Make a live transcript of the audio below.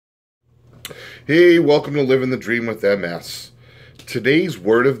Hey, welcome to Living the Dream with MS. Today's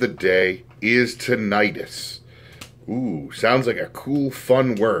word of the day is tinnitus. Ooh, sounds like a cool,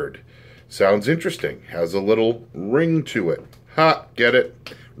 fun word. Sounds interesting. Has a little ring to it. Ha, get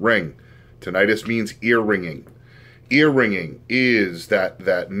it? Ring. Tinnitus means ear ringing. Ear ringing is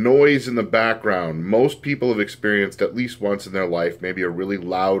that noise in the background. Most people have experienced at least once in their life, maybe a really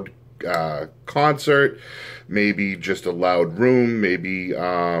loud concert, maybe just a loud room, maybe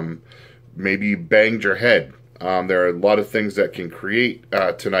you banged your head. There are a lot of things that can create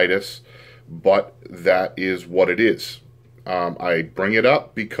tinnitus, but that is what it is. I bring it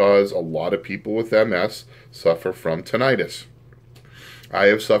up because a lot of people with MS suffer from tinnitus. I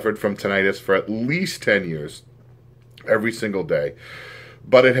have suffered from tinnitus for at least 10 years, every single day,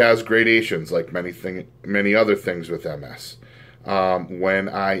 but it has gradations like many other things with MS. When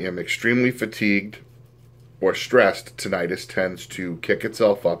I am extremely fatigued or stressed, tinnitus tends to kick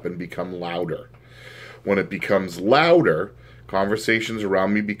itself up and become louder. When it becomes louder, conversations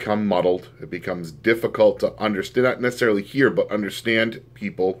around me become muddled. It becomes difficult to understand, not necessarily hear, but understand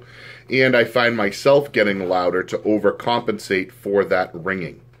people. And I find myself getting louder to overcompensate for that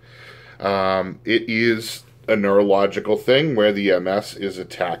ringing. It is a neurological thing where the MS is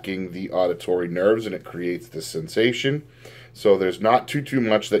attacking the auditory nerves and it creates this sensation. So there's not too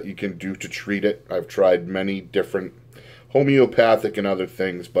much that you can do to treat it. I've tried many different homeopathic and other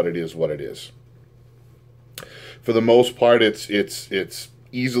things, but it is what it is. For the most part, it's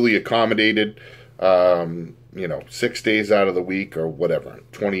easily accommodated. 6 days out of the week or whatever,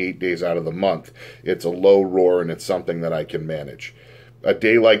 28 days out of the month. It's a low roar and it's something that I can manage. A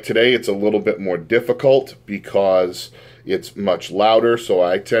day like today, it's a little bit more difficult because it's much louder, so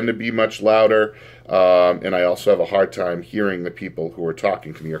I tend to be much louder, and I also have a hard time hearing the people who are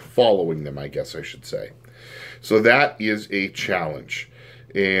talking to me, or following them, I guess I should say. So that is a challenge,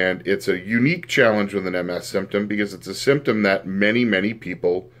 and it's a unique challenge with an MS symptom because it's a symptom that many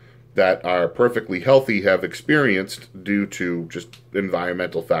people that are perfectly healthy have experienced due to just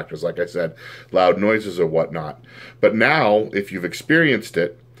environmental factors, like I said, loud noises or whatnot. But now, if you've experienced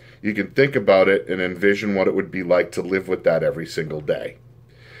it, you can think about it and envision what it would be like to live with that every single day.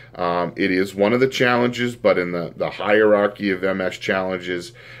 It is one of the challenges, but in the hierarchy of MS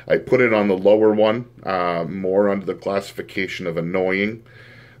challenges, I put it on the lower one, more under the classification of annoying.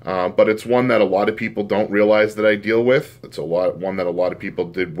 But it's one that a lot of people don't realize that I deal with. It's one that a lot of people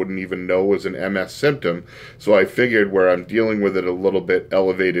wouldn't even know was an MS symptom. So I figured where I'm dealing with it a little bit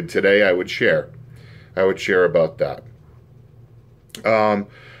elevated today, I would share about that.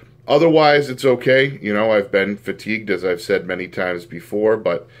 Otherwise, it's okay. I've been fatigued, as I've said many times before,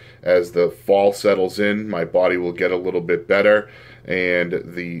 but as the fall settles in, my body will get a little bit better, and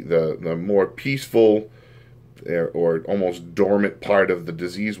the more peaceful or almost dormant part of the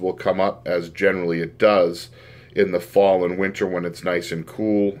disease will come up, as generally it does in the fall and winter when it's nice and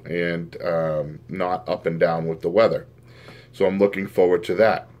cool and not up and down with the weather. So I'm looking forward to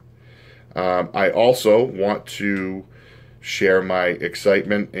that. I also want to share my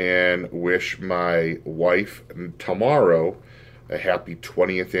excitement and wish my wife tomorrow a happy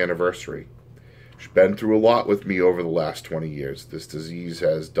 20th anniversary. She's been through a lot with me over the last 20 years. This disease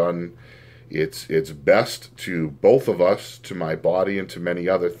has done its best to both of us, to my body, and to many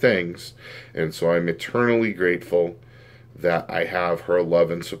other things. And so I'm eternally grateful that I have her love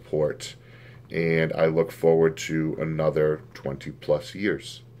and support. And I look forward to another 20 plus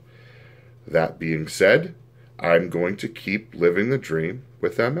years. That being said, I'm going to keep living the dream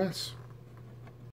with MS.